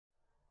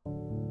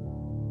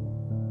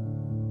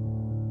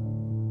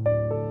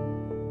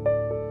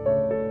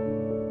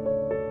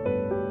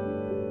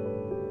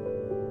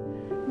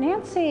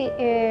Nancy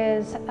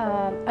is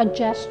a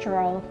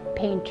gestural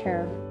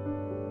painter.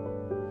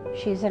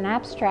 She's an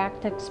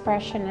abstract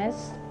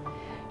expressionist.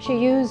 She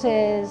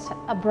uses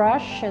a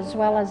brush as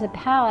well as a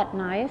palette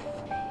knife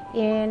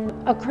in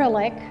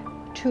acrylic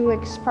to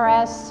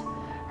express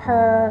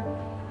her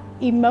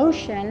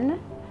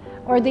emotion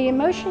or the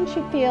emotion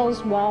she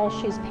feels while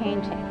she's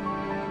painting.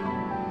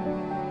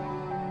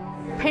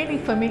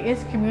 Painting for me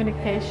is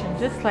communication,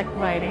 just like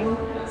writing,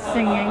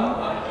 singing,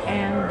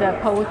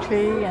 and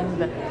poetry, and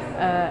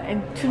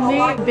to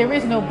me there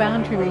is no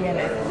boundary in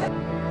it.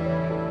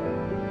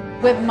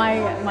 With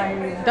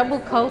my double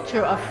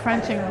culture of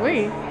French and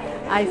Greek,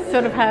 I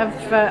sort of have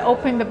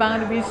opened the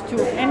boundaries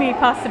to any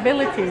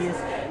possibilities.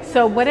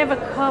 So whatever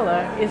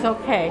color is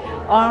okay.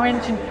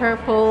 Orange and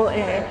purple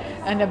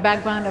and a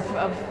background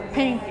of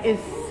pink is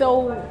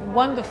so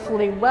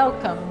wonderfully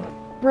welcomed.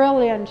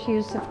 Brilliant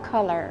use of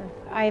color.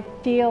 I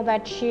feel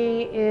that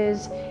she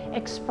is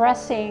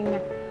expressing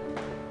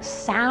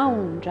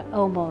sound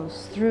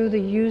almost through the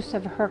use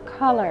of her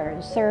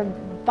colors. They're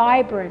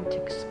vibrant,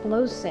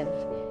 explosive.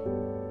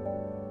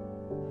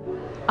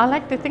 I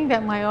like to think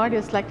that my art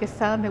is like a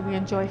sound that we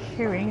enjoy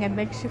hearing and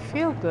makes you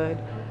feel good.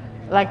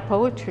 Like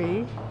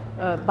poetry,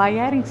 by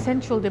adding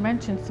sensual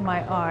dimensions to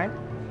my art,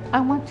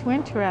 I want to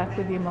interact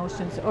with the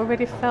emotions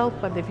already felt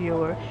by the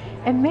viewer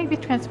and maybe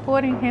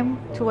transporting him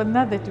to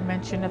another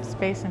dimension of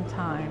space and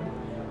time.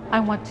 I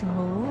want to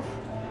move,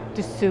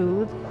 to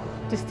soothe,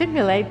 to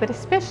stimulate, but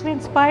especially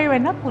inspire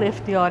and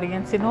uplift the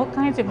audience in all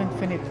kinds of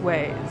infinite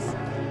ways.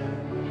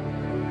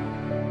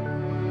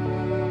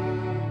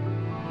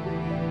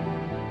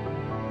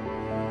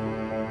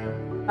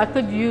 I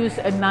could use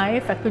a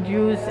knife, I could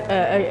use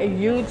a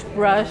huge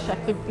brush, I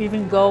could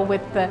even go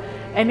with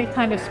any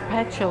kind of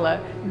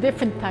spatula,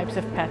 different types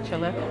of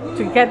spatula,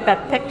 to get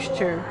that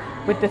texture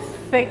with the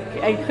thick,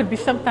 it could be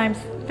sometimes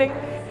thick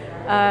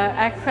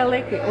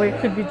acrylic, or it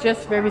could be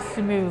just very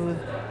smooth.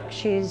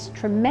 She's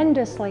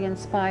tremendously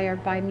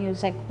inspired by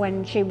music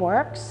when she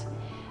works,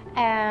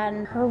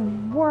 and her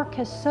work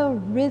is so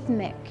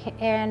rhythmic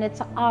and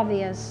it's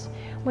obvious.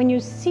 When you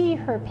see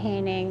her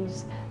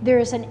paintings,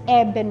 there's an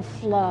ebb and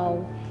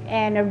flow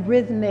and a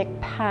rhythmic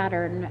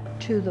pattern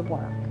to the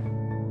work.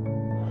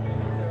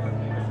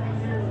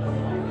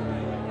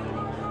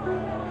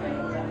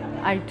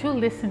 I do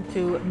listen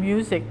to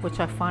music, which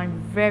I find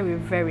very,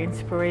 very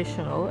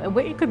inspirational.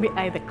 It could be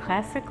either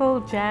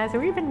classical, jazz,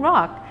 or even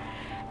rock.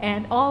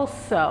 And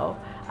also,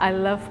 I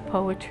love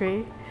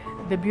poetry,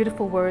 the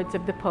beautiful words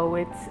of the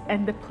poets,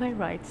 and the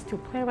playwrights too.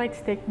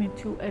 Playwrights take me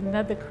to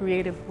another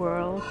creative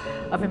world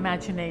of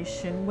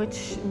imagination,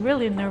 which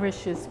really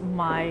nourishes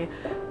my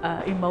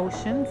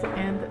emotions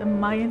and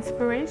my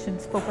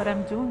inspirations for what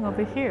I'm doing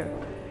over here.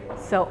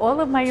 So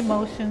all of my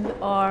emotions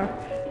are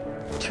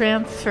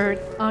transferred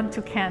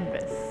onto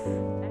canvas.